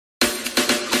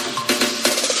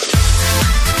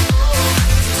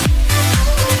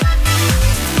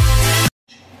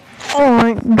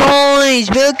Guys,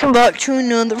 welcome back to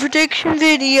another prediction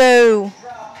video. Wait,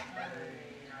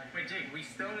 Jake, we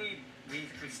still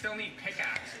need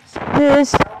pickaxes.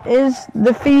 This is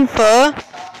the FIFA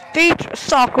Beach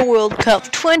Soccer World Cup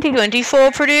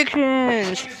 2024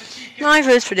 predictions. My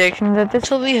first prediction is that this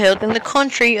will be held in the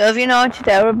country of United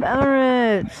Arab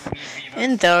Emirates.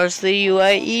 And there's the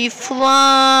UAE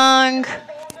flag.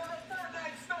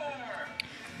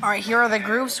 Alright, here are the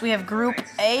groups. We have Group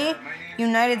A,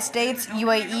 United States,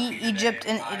 UAE, Egypt,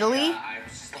 and Italy.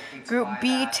 Group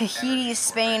B, Tahiti,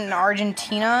 Spain, and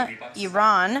Argentina,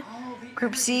 Iran.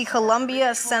 Group C,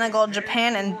 Colombia, Senegal,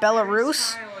 Japan, and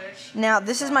Belarus. Now,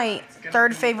 this is my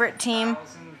third favorite team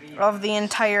of the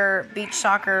entire beach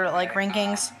soccer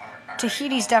rankings.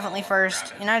 Tahiti's definitely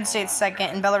first, United States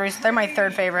second, and Belarus, they're my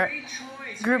third favorite.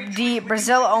 Group D,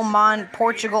 Brazil, Oman,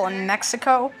 Portugal, and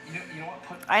Mexico.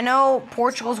 I know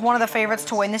Portugal's one of the favorites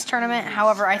to win this tournament.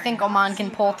 However, I think Oman can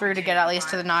pull through to get at least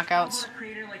to the knockouts.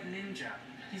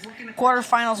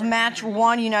 Quarterfinals match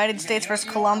 1, United States versus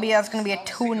Colombia. It's going to be a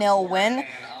 2-0 win.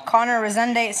 Connor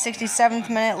Resende, 67th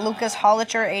minute. Lucas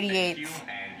Hollicher, 88th.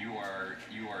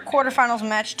 Quarterfinals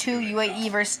match 2,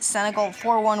 UAE versus Senegal,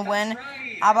 4-1 win.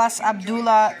 Abbas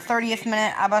Abdullah, 30th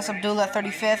minute. Abbas Abdullah,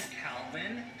 35th.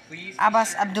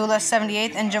 Abbas Abdullah,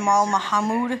 78th. And Jamal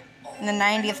Mahamoud in the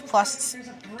 90th plus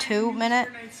 2 minute.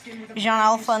 Jean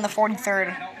Alpha in the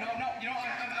 43rd.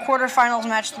 Quarterfinals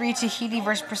match 3, Tahiti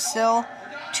versus Brazil,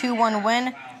 2-1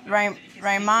 win.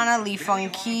 Raimana Lee Fung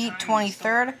Ki,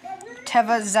 23rd.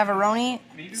 Teva Zavaroni,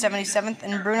 77th.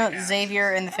 And Bruno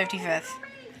Xavier in the 55th.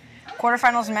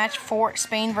 Quarterfinals match 4,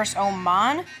 Spain versus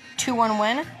Oman, 2-1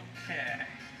 win.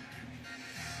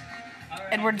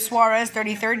 Edward Suarez,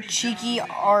 33rd. Chiki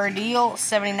Ardil,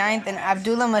 79th. And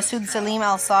Abdullah Masood Salim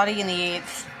Al Saadi in the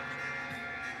 8th.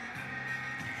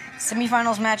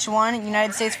 Semifinals match 1,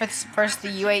 United States versus the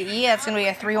UAE. That's going to be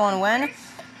a 3-1 win.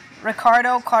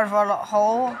 Ricardo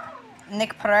Carvalho,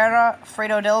 Nick Pereira,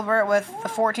 Fredo Dilbert with the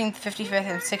 14th, 55th,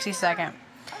 and 62nd.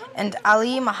 And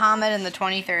Ali Muhammad in the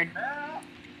 23rd.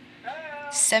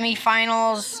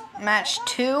 Semifinals match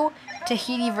 2,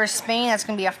 Tahiti versus Spain. That's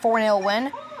going to be a 4-0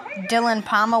 win. Dylan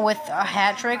Palma with a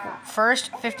hat-trick,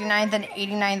 first, 59th, and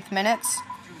 89th minutes.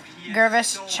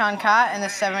 Gervis Chankat in the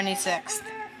 76th.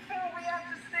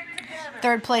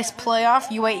 Third place playoff,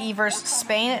 UAE versus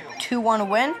Spain, 2-1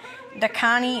 win.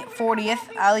 Dakani,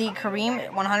 40th. Ali Karim,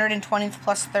 120th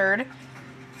plus 3rd.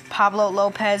 Pablo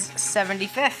Lopez,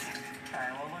 75th.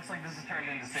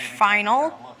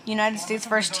 Final, United States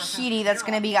versus Tahiti. That's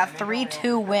going to be a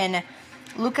 3-2 win.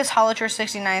 Lucas Hollicher,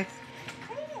 69th.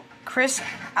 Chris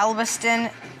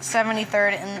Albiston,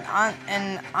 73rd.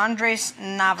 And Andres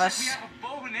Navas.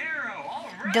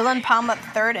 Dylan Palma,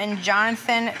 3rd. And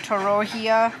Jonathan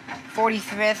Torroja,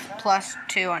 45th plus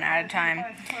 2 on added time.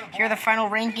 Here are the final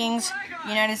rankings.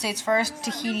 United States first,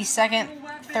 Tahiti second,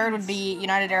 third would be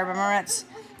United Arab Emirates,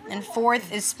 and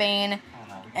fourth is Spain.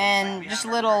 And just a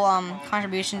little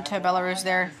contribution to Belarus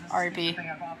there, RIP.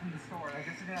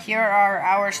 Here are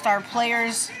our star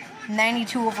players.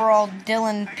 92 overall,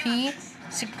 Dylan P.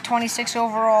 26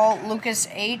 overall, Lucas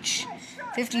H.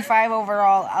 55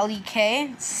 overall, Ali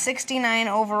K. 69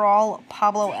 overall,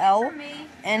 Pablo L.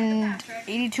 And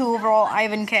 82 overall,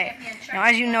 Ivan K. Now,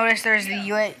 as you notice, there's the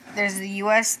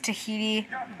US, Tahiti,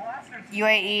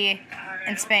 UAE,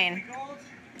 and Spain.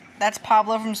 That's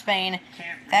Pablo from Spain.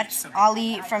 That's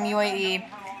Ali from UAE.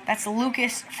 That's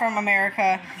Lucas from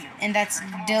America, and that's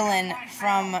Dylan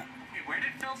from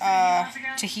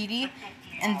Tahiti,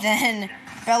 and then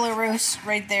Belarus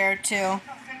right there too.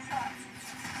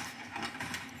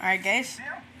 Alright guys,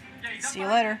 see you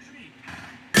later.